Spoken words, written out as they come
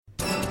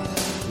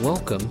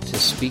Welcome to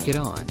Speak It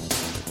On.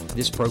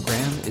 This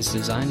program is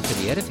designed for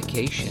the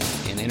edification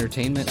and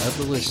entertainment of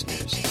the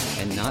listeners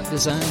and not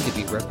designed to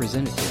be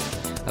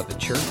representative of a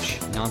church,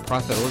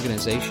 nonprofit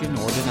organization,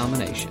 or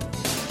denomination.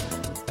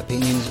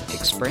 Opinions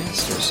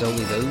expressed are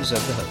solely those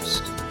of the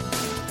host.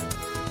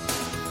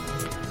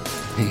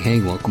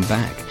 Hey, welcome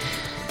back.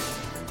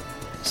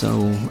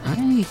 So,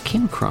 I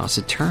came across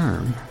a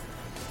term,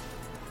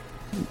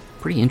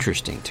 pretty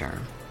interesting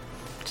term.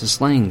 It's a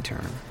slang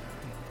term.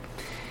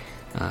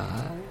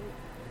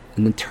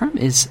 And the term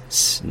is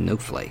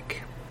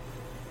snowflake.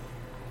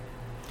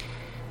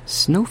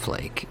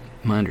 Snowflake,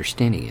 my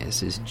understanding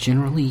is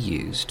generally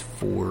used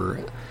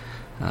for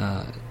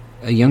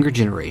a younger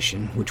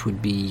generation, which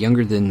would be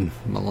younger than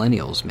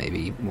millennials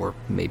maybe, or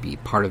maybe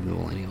part of the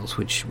millennials,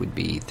 which would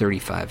be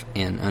 35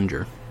 and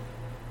under.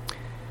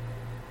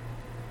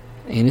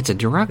 And it's a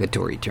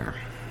derogatory term,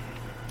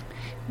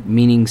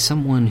 meaning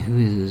someone who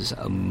is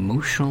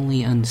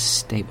emotionally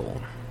unstable,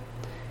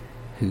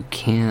 who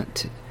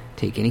can't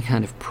take any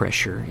kind of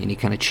pressure, any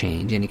kind of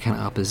change, any kind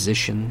of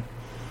opposition,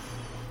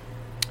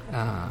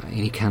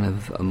 any kind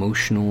of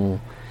emotional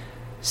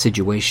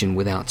situation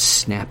without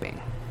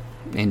snapping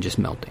and just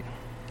melting.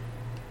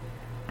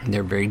 They're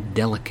a very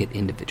delicate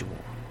individual.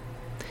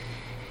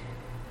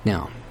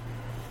 Now,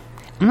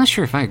 I'm not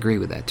sure if I agree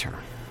with that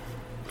term.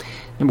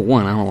 Number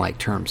one, I don't like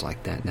terms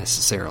like that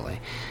necessarily.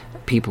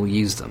 People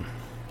use them.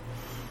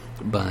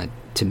 But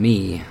to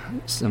me,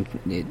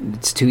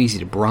 it's too easy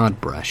to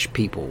broad brush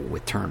people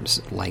with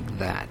terms like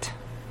that.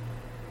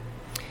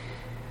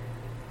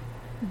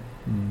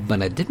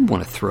 But I did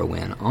want to throw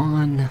in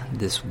on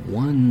this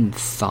one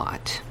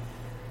thought.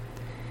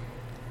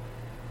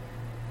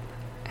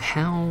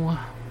 How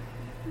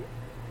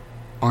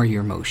are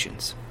your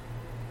emotions?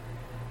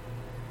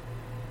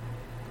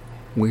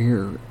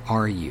 Where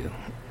are you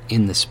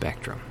in the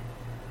spectrum?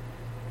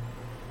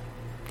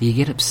 Do you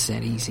get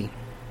upset easy?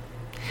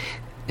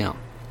 Now,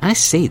 I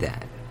say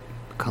that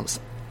because,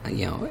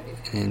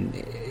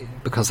 and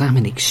because I'm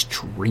an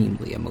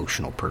extremely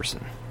emotional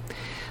person.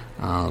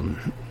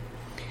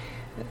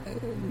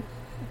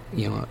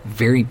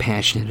 Very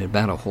passionate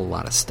about a whole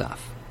lot of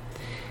stuff.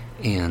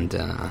 And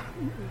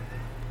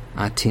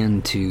I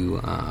tend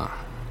to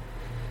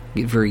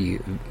get very,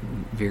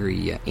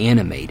 very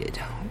animated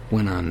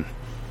when I'm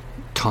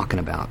talking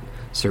about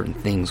certain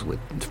things with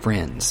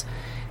friends.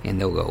 And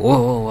they'll go,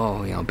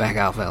 whoa, back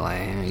off,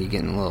 LA. You're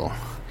getting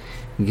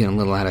a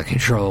little out of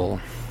control,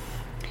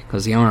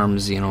 because the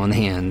arms, and the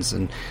hands,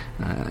 and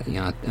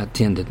I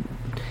tend to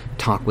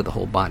talk with the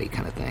whole body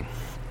kind of thing.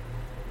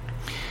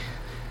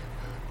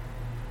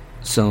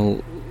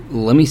 So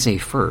let me say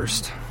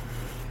first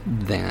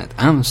that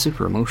I'm a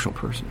super emotional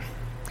person.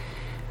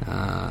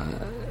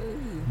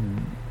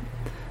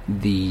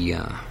 The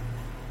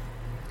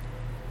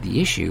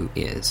issue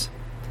is,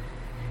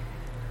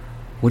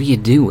 what do you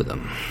do with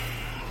them?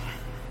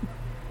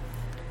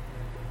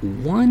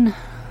 One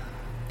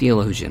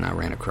theologian I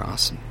ran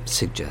across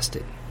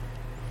suggested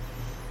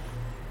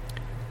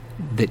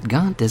that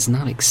God does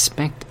not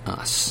expect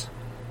us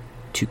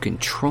to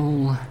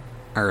control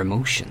our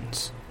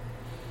emotions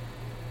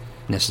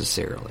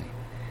necessarily.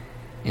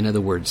 In other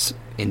words,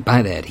 and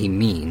by that he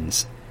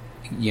means,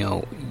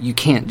 you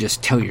can't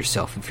just tell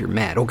yourself if you're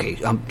mad, okay,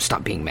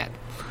 stop being mad.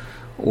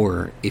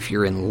 Or if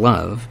you're in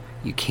love,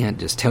 you can't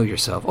just tell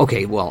yourself,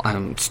 okay, well,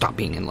 stop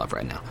being in love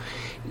right now.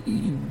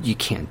 You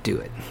can't do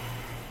it.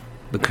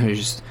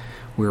 Because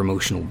we're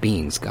emotional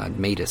beings. God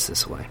made us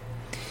this way.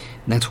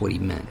 And that's what he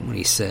meant when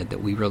he said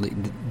that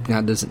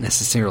God doesn't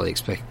necessarily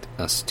expect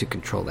us to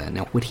control that.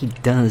 Now, what he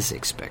does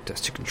expect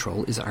us to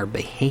control is our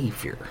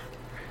behavior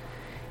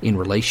in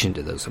relation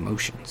to those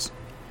emotions,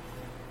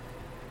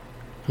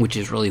 which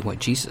is really what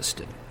Jesus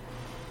did.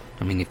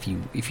 I mean, if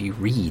you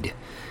read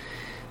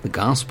the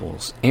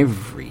Gospels,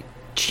 every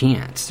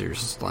chance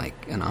there's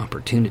like an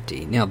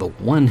opportunity. Now, the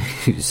one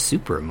who's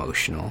super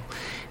emotional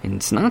and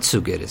it's not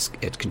so good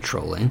at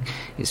controlling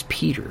is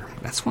Peter.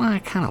 That's why I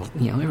kind of,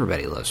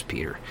 everybody loves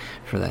Peter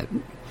for that,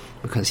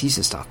 because he's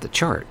just off the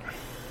chart.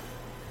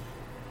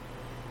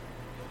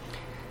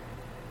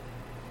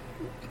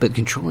 But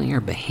controlling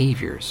our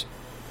behaviors,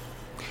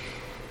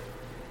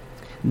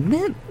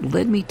 that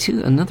led me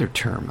to another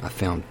term I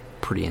found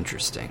pretty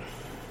interesting.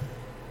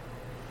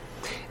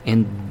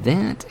 And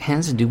that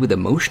has to do with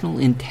emotional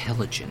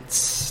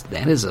intelligence.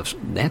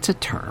 That's a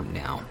term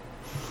now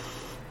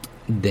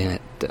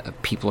that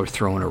people are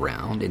throwing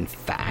around. In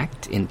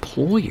fact,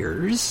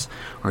 employers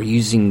are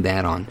using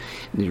that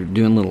they're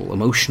doing little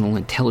emotional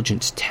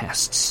intelligence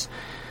tests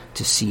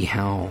to see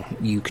how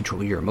you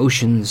control your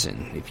emotions,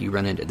 and if you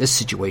run into this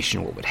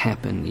situation, what would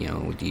happen.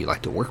 Do you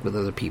like to work with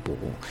other people,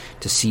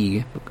 to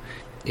see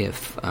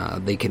if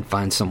they can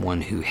find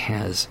someone who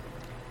has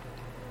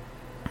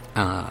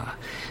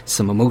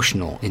some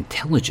emotional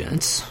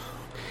intelligence,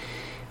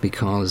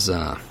 because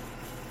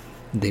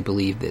they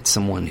believe that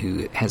someone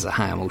who has a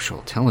high emotional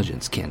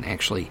intelligence can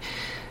actually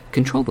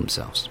control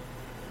themselves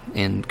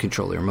and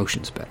control their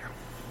emotions better.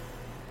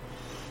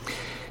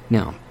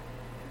 Now,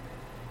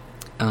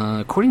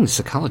 according to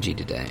Psychology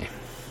Today,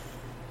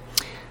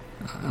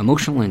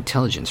 Emotional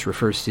intelligence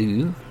refers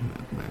to,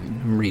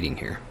 I'm reading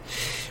here,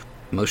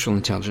 emotional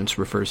intelligence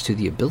refers to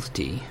the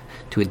ability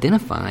to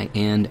identify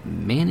and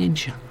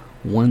manage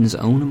one's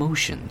own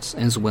emotions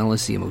as well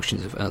as the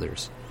emotions of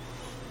others.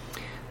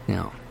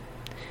 Now,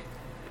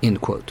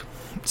 end quote.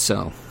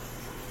 So,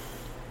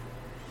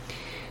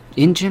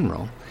 in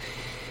general,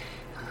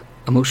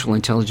 emotional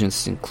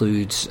intelligence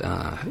includes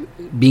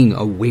being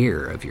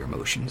aware of your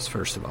emotions,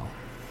 first of all,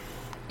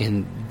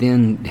 and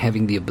then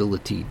having the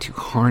ability to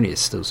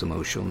harness those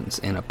emotions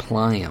and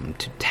apply them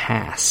to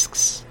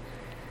tasks,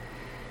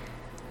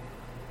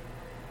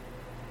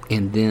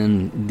 and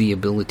then the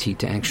ability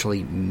to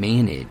actually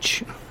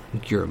manage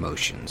your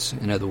emotions,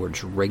 in other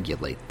words,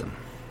 regulate them.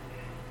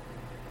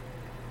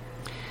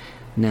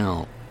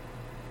 Now,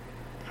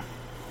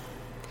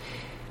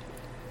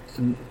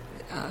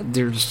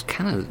 there's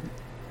kind of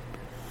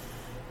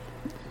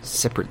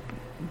separate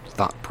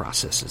thought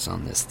processes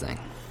on this thing.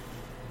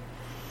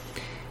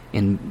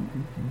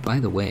 And by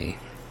the way,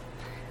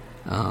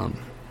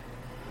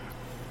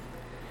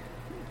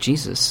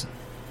 Jesus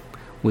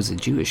was a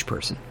Jewish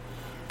person.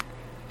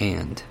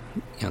 And,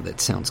 that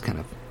sounds kind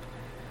of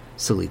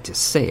silly to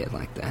say it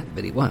like that,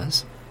 but he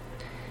was.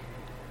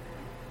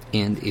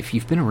 And if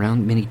you've been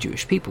around many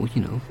Jewish people,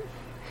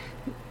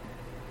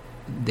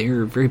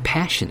 they're very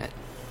passionate.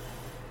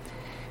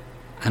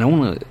 I don't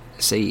want to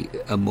say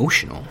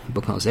emotional,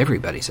 because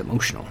everybody's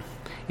emotional.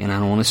 And I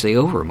don't want to say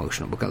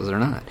over-emotional, because they're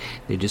not.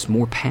 They're just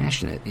more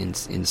passionate in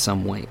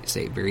some way.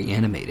 Say, very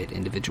animated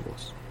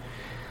individuals.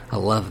 I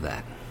love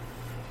that.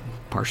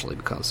 Partially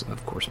because,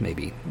 of course,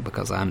 maybe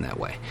because I'm that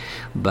way.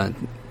 But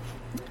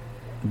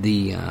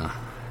the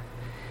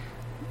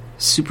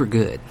super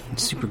good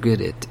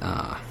at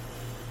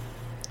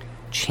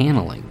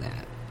channeling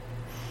that.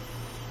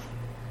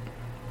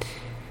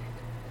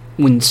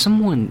 When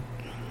someone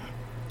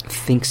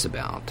thinks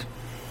about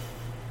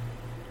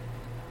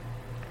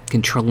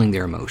controlling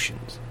their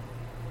emotions,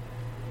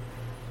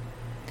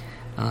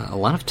 a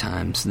lot of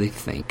times they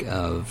think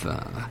of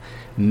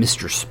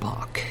Mr.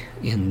 Spock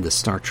in the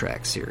Star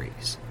Trek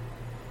series.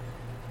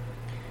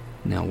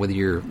 Now, whether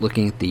you're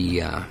looking at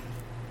the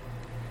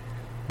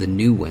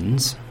new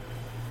ones,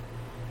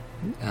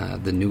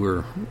 the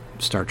newer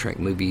Star Trek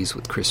movies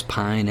with Chris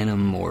Pine in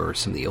them, or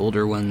some of the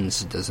older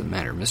ones, it doesn't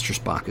matter. Mr.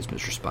 Spock is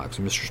Mr. Spock.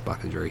 So Mr.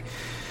 Spock is very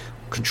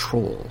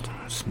controlled.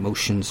 His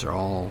emotions are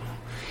all...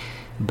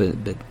 But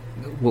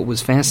what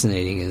was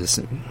fascinating is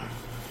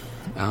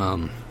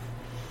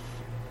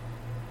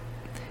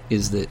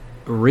that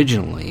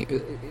originally,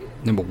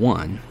 number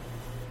one,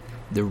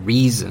 the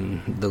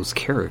reason those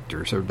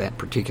characters, or that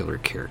particular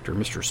character,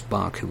 Mr.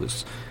 Spock, who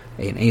was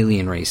an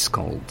alien race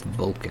called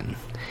Vulcan,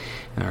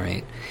 all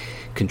right,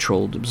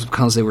 controlled, it was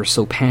because they were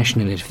so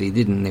passionate. If they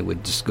didn't, they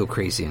would just go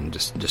crazy and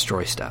just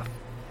destroy stuff.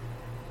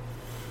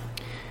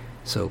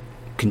 So,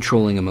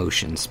 controlling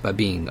emotions by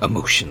being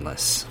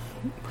emotionless.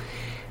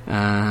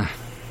 I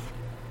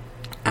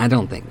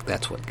don't think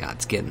that's what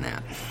God's getting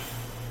at.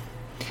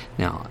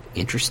 Now,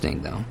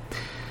 interesting though,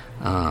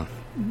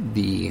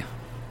 the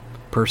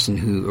person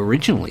who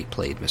originally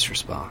played Mr.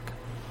 Spock,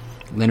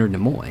 Leonard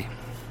Nimoy,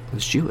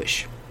 was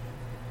Jewish.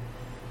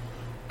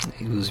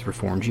 He was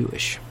Reformed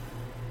Jewish.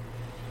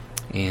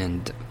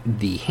 And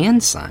the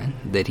hand sign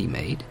that he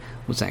made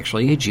was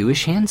actually a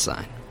Jewish hand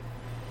sign.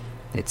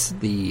 It's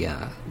the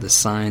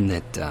sign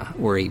that,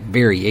 or a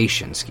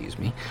variation,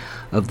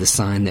 of the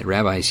sign that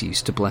rabbis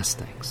used to bless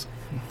things.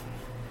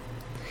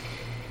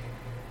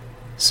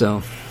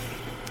 So,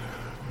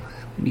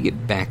 let me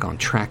get back on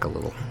track a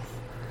little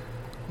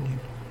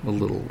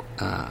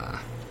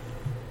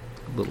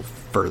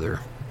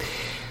further.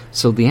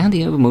 So, the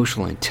idea of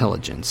emotional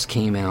intelligence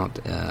came out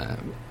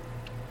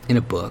in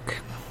a book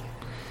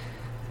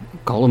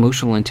called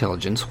Emotional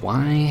Intelligence: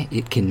 Why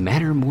It Can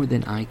Matter More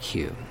Than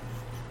IQ.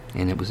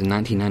 And it was in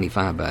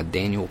 1995 by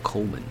Daniel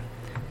Coleman.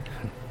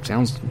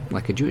 Sounds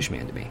like a Jewish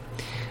man to me.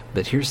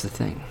 But here's the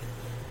thing.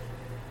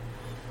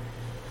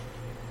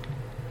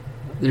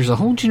 There's a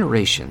whole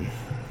generation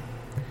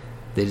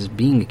that is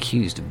being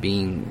accused of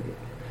being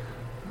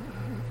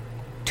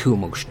too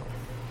emotional,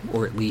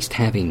 or at least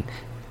having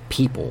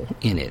people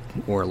in it,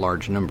 or a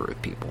large number of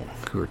people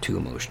who are too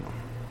emotional.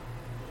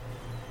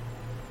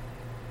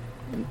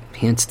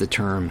 Hence the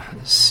term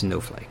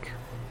snowflake.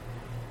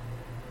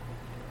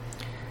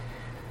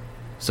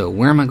 So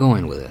where am I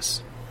going with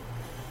this?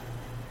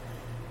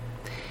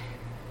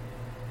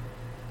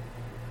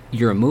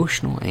 Your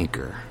emotional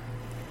anchor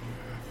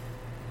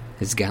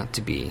has got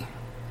to be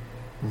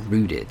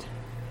rooted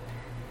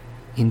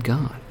in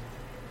God.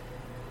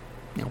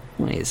 Now,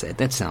 why is that?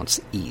 That sounds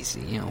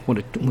easy. What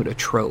a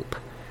trope.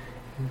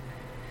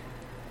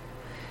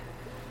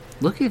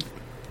 Look at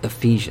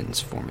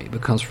Ephesians for me,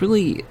 because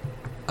really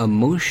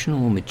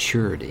emotional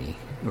maturity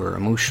or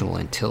emotional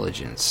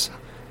intelligence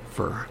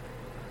for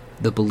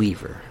the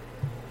believer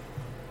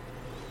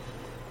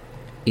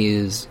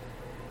is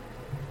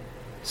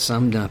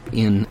summed up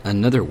in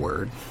another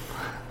word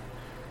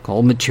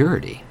called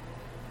maturity.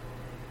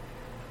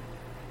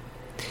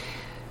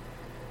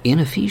 In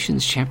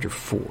Ephesians chapter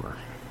 4,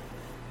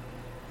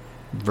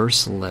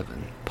 verse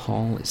 11,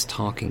 Paul is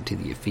talking to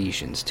the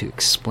Ephesians to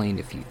explain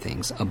a few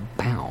things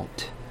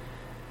about,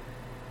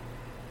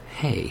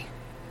 hey,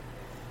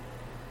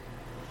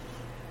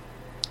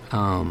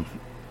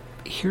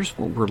 here's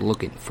what we're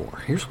looking for.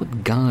 Here's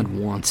what God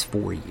wants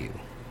for you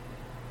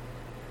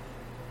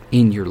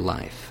in your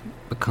life,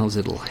 because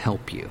it'll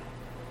help you.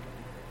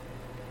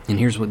 And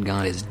here's what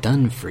God has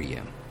done for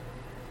you.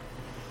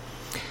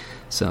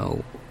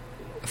 So,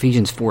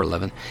 Ephesians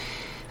 4:11,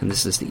 and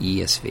this is the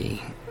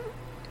ESV,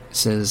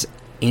 says,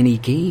 "And he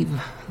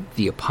gave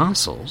the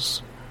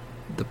apostles,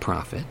 the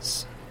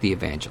prophets, the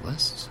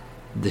evangelists,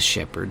 the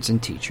shepherds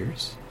and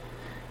teachers,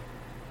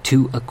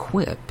 to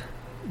equip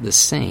the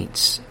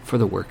saints for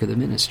the work of the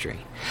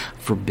ministry,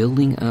 for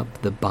building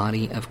up the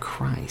body of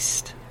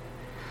Christ,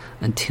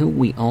 until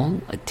we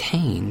all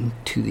attain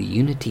to the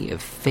unity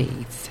of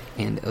faith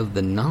and of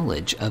the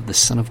knowledge of the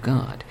Son of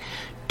God,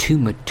 to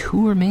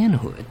mature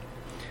manhood,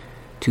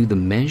 to the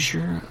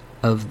measure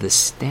of the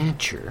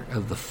stature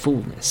of the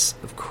fullness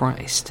of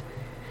Christ,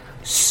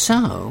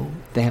 so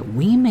that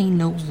we may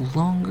no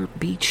longer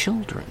be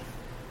children,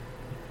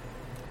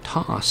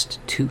 tossed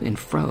to and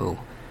fro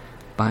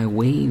by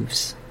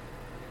waves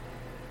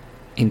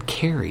and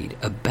carried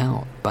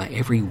about by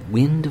every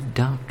wind of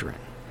doctrine,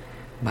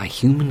 by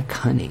human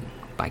cunning,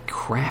 by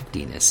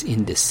craftiness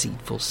in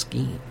deceitful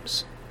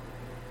schemes."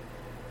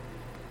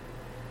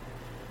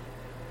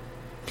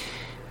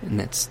 And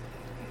that's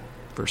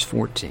verse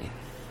 14.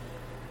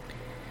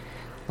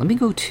 Let me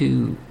go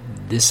to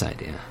this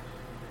idea.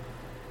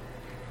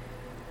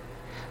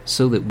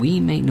 So that we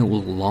may no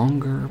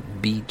longer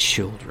be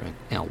children.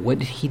 Now, what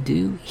did he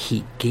do?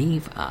 He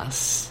gave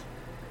us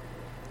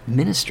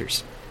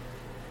ministers.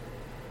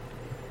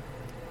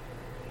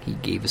 He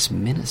gave us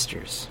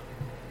ministers.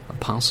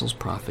 Apostles,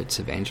 prophets,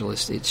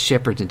 evangelists. It's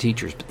shepherds and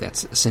teachers, but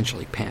that's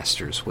essentially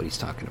pastors, what he's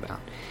talking about.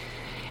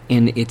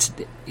 And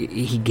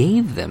he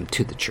gave them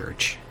to the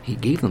church. He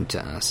gave them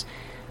to us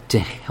to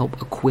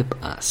help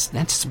equip us.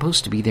 That's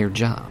supposed to be their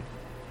job.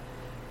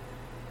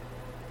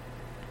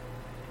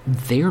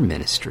 Their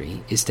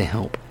ministry is to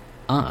help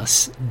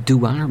us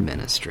do our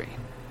ministry.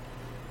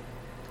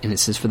 And it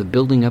says, for the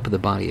building up of the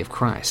body of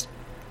Christ.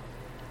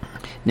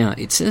 Now,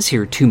 it says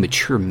here to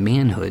mature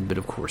manhood, but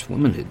of course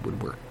womanhood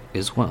would work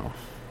as well.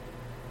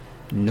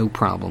 No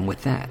problem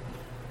with that.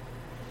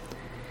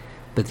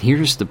 But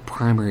here's the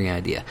primary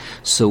idea.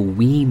 So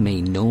we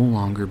may no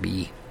longer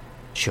be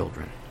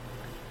children.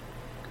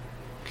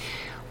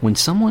 When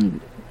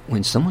someone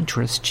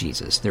trusts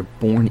Jesus, they're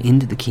born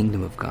into the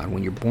kingdom of God.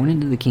 When you're born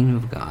into the kingdom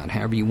of God,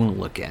 however you want to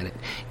look at it,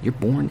 you're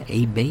born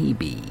a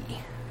baby,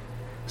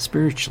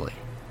 spiritually,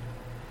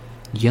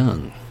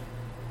 young.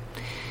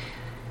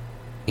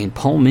 And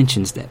Paul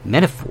mentions that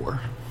metaphor,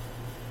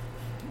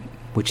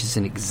 which is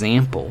an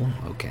example,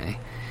 okay,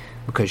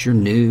 because you're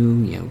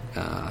new,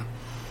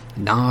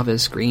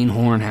 novice,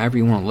 greenhorn, however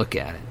you want to look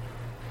at it,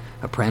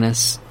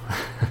 apprentice.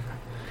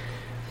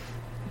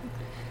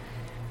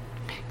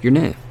 You're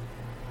new.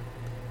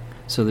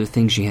 So there are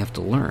things you have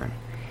to learn.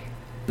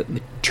 But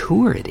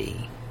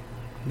maturity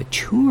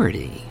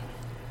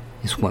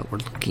is what we're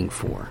looking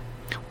for.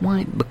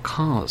 Why?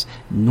 Because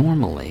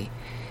normally,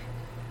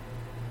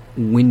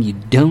 when you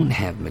don't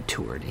have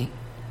maturity,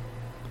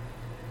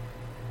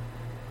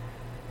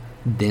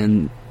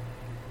 then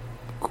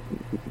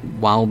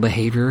wild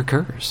behavior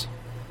occurs.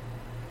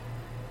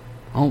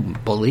 Oh,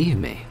 believe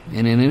me.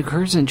 And it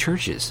occurs in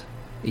churches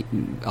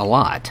a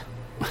lot.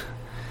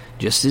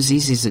 Just as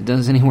easy as it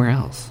does anywhere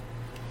else.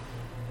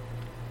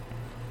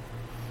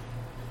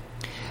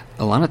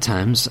 A lot of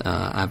times,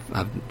 I've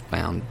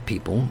found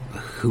people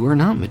who are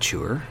not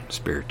mature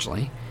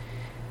spiritually,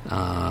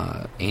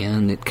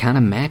 and it kind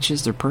of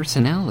matches their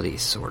personality,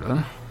 sort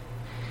of.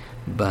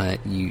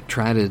 But you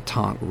try to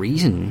talk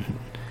reason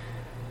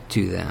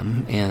to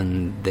them,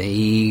 and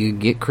they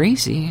get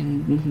crazy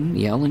and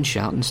yell and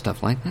shout and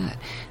stuff like that.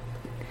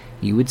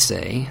 You would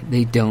say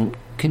they don't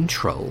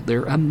control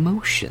their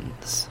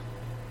emotions.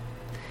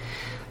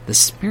 The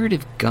Spirit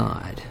of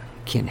God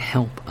can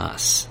help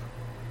us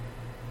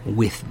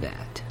with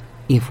that,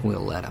 if we'll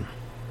let Him.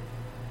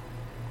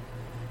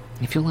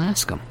 If you'll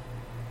ask Him.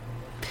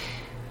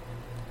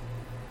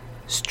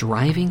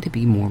 Striving to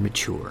be more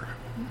mature.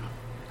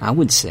 I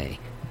would say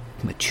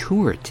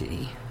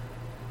maturity,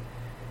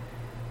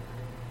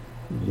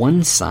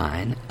 one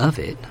sign of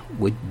it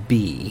would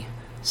be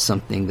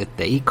something that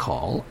they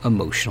call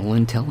emotional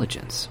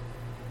intelligence.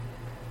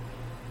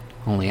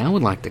 Only I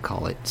would like to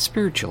call it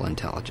spiritual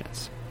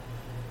intelligence.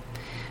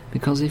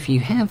 Because if you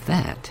have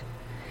that,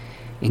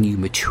 and you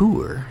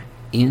mature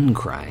in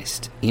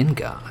Christ, in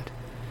God,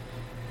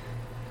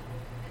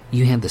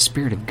 you have the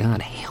Spirit of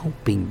God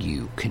helping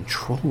you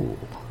control.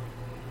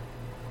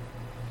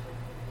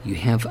 You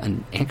have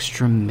an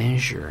extra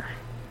measure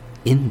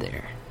in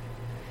there.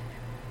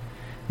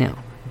 Now,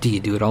 do you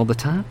do it all the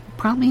time?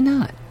 Probably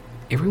not.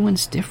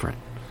 Everyone's different.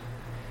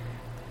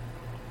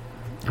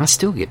 I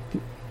still get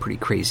pretty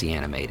crazy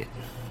animated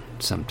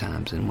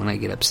sometimes, and when I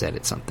get upset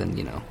at something,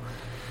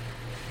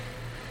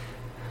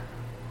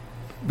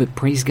 But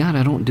praise God,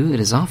 I don't do it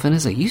as often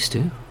as I used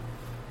to,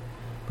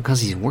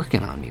 because He's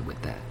working on me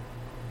with that.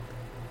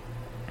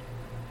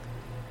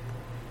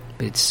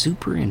 But it's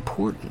super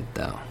important,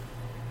 though.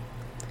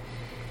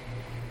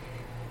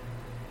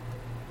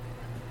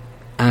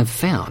 I've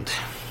found,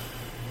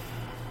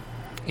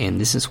 and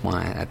this is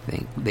why I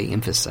think they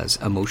emphasize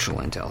emotional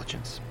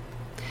intelligence.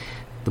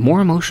 The more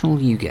emotional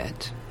you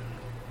get,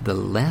 the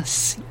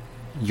less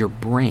your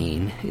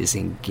brain is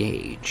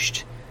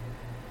engaged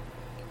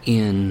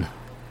in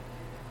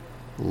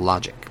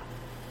logic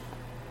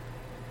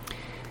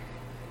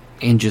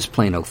and just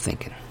plain old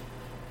thinking.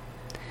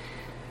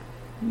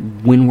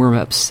 When we're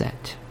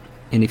upset,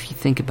 and if you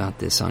think about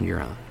this on your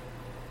own,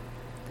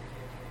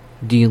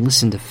 do you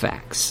listen to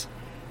facts?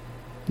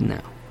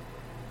 No.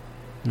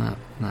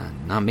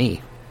 Not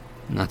me.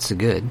 Not so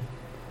good.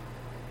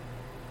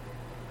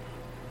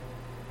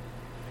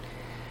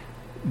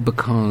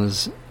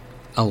 Because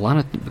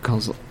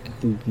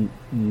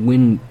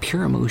when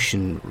pure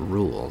emotion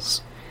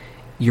rules,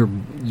 you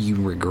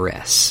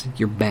regress.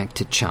 You're back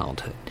to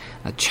childhood.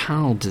 A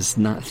child does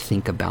not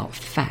think about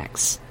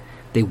facts.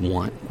 They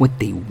want what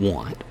they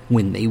want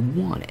when they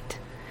want it.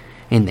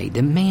 And they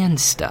demand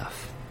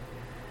stuff.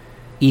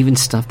 Even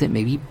stuff that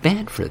may be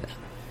bad for them.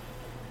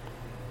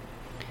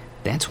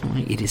 That's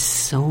why it is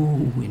so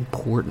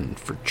important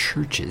for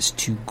churches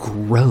to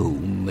grow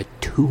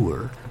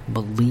mature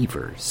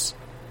believers.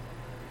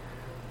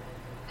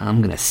 I'm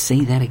going to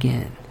say that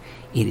again.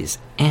 It is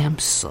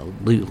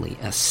absolutely,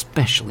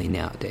 especially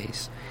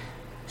nowadays,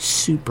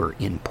 super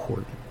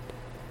important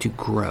to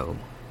grow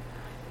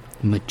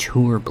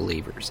mature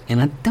believers.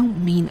 And I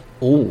don't mean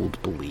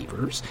old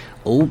believers.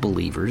 Old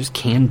believers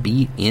can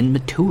be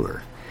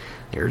immature.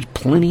 There's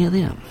plenty of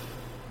them.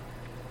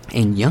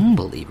 And young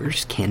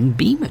believers can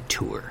be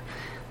mature.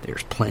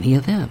 There's plenty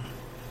of them.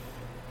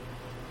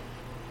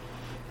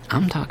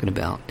 I'm talking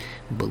about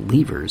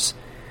believers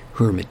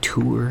who are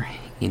mature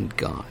in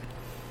God,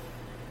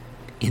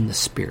 in the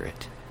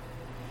Spirit.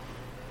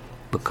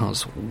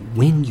 Because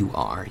when you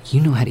are,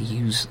 you know how to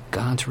use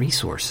God's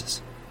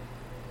resources.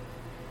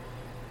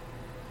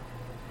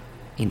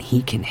 And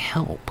He can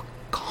help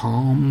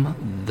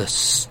calm the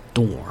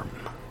storm.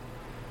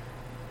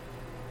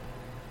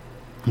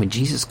 When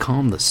Jesus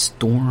calmed the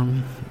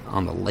storm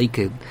on the lake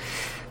of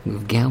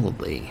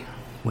Galilee,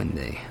 when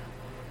the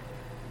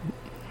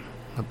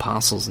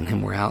apostles and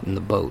Him were out in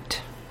the boat,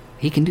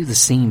 He can do the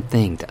same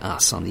thing to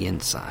us on the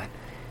inside.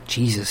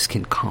 Jesus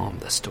can calm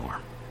the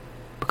storm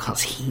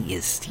because He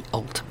is the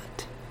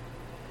ultimate.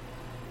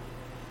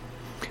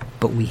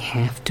 But we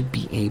have to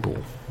be able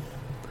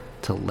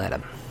to let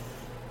Him.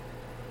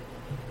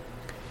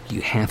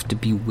 You have to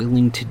be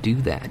willing to do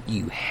that.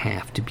 You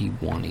have to be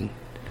wanting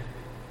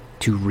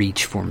to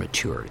reach for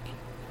maturity.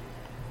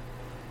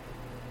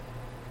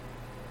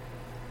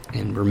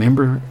 And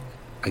remember,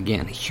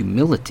 again,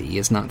 humility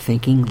is not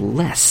thinking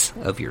less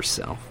of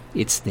yourself.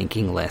 It's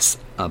thinking less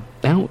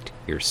about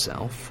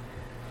yourself,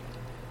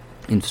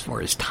 as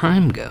far as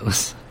time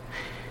goes,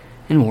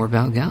 and more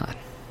about God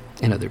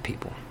and other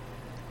people.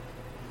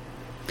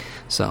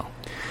 So,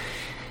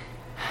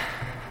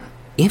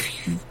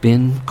 if you've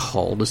been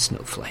called a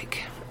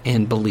snowflake,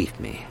 and believe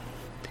me,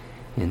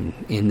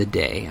 in the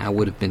day, I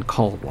would have been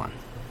called one.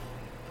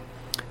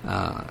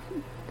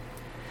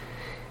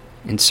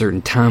 In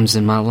certain times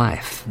in my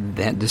life,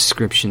 that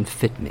description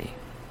fit me.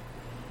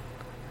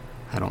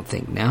 I don't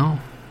think now.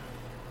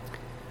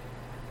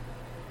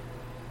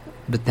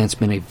 But that's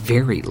been a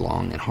very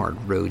long and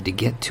hard road to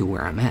get to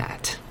where I'm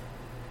at.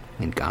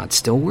 And God's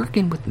still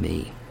working with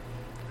me.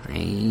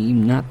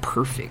 I'm not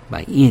perfect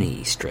by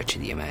any stretch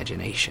of the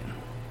imagination.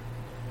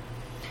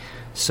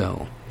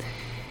 So,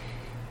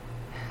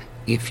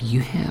 if you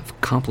have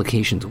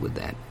complications with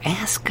that,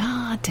 ask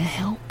God to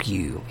help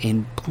you.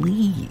 And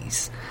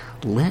please,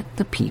 let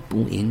the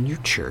people in your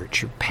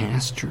church, your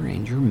pastor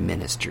and your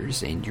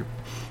ministers and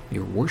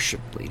your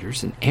worship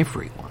leaders and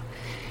everyone,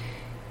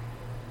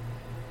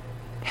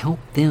 help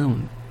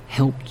them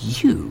help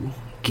you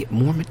get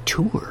more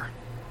mature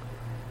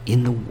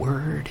in the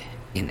Word,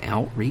 in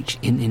outreach,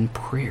 and in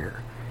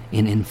prayer,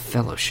 and in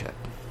fellowship.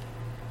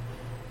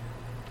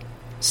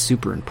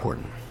 Super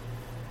important.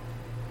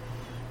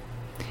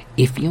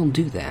 If you'll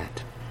do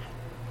that,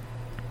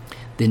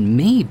 then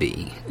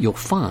maybe you'll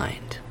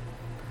find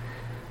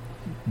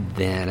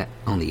that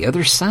on the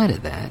other side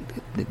of that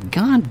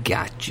God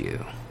got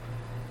you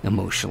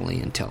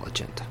emotionally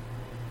intelligent.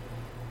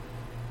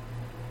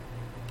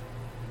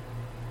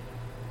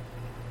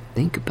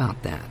 Think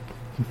about that.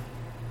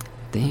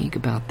 Think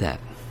about that.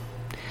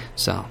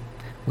 So,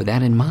 with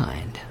that in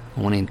mind,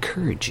 I want to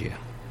encourage you,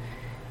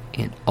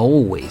 and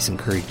always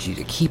encourage you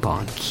to keep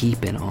on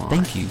keeping on.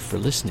 Thank you for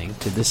listening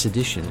to this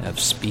edition of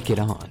Speak It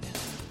On.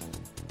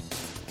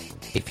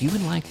 If you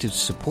would like to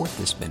support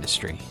this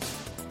ministry,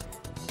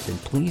 then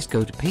please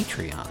go to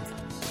Patreon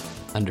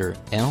under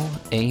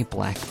L.A.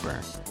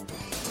 Blackburn.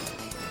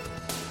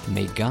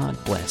 May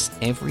God bless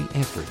every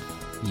effort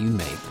you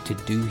make to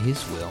do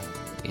His will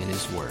in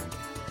His Word.